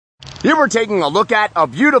Here we're taking a look at a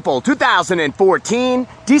beautiful 2014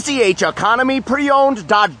 DCH Economy pre-owned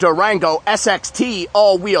Dodge Durango SXT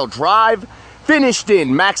all-wheel drive, finished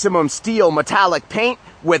in maximum steel metallic paint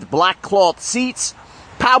with black cloth seats,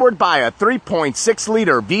 powered by a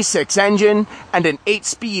 3.6-liter V6 engine and an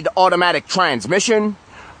 8-speed automatic transmission,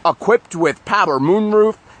 equipped with power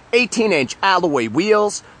moonroof, 18-inch alloy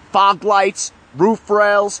wheels, fog lights, roof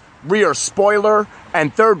rails, rear spoiler,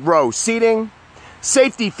 and third-row seating.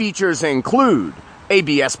 Safety features include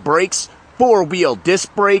ABS brakes, 4-wheel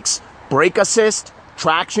disc brakes, brake assist,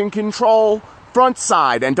 traction control, front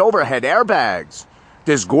side and overhead airbags.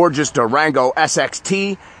 This gorgeous Durango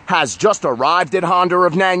SXT has just arrived at Honda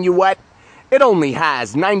of Nanuet. It only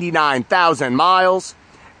has 99,000 miles.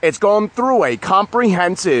 It's gone through a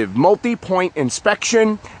comprehensive multi-point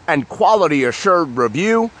inspection and quality assured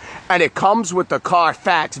review, and it comes with the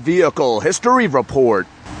Carfax Vehicle History Report.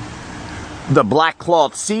 The black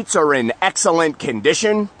cloth seats are in excellent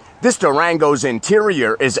condition. This Durango's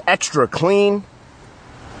interior is extra clean.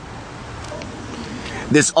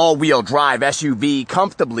 This all-wheel drive SUV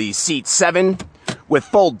comfortably seats 7 with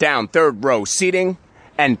fold-down third-row seating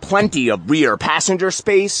and plenty of rear passenger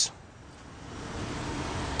space.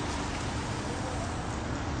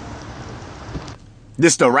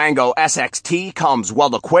 This Durango SXT comes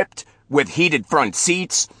well-equipped with heated front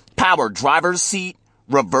seats, power driver's seat,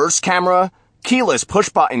 reverse camera, keyless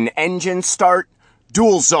push-button engine start,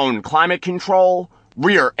 dual-zone climate control,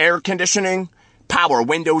 rear air conditioning, power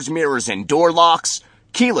windows, mirrors, and door locks,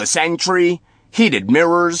 keyless entry, heated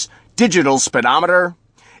mirrors, digital speedometer.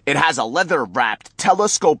 It has a leather-wrapped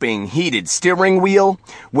telescoping heated steering wheel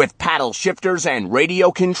with paddle shifters and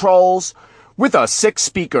radio controls, with a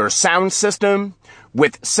 6-speaker sound system,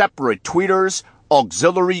 with separate tweeters,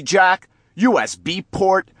 auxiliary jack, USB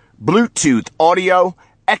port, Bluetooth audio,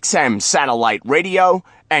 XM satellite radio,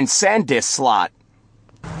 and SanDisk slot.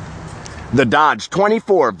 The Dodge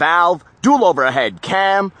 24-valve, dual overhead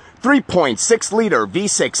cam, 3.6-liter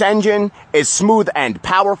V6 engine is smooth and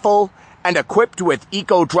powerful, and equipped with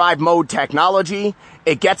Eco Drive Mode technology,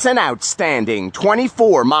 it gets an outstanding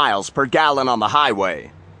 24 miles per gallon on the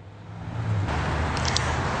highway.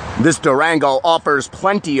 This Durango offers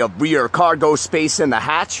plenty of rear cargo space in the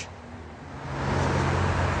hatch.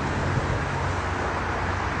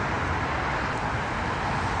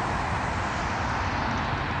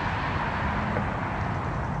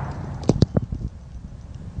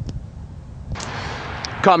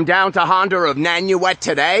 Come down to Honda of Nanuet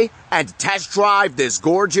today and test drive this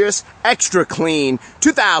gorgeous, extra clean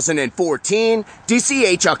 2014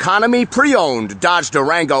 DCH Economy pre-owned Dodge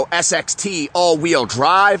Durango SXT all-wheel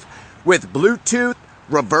drive with Bluetooth,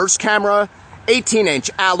 reverse camera,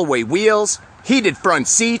 18-inch alloy wheels, heated front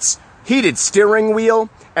seats, heated steering wheel,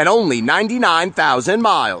 and only 99,000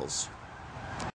 miles.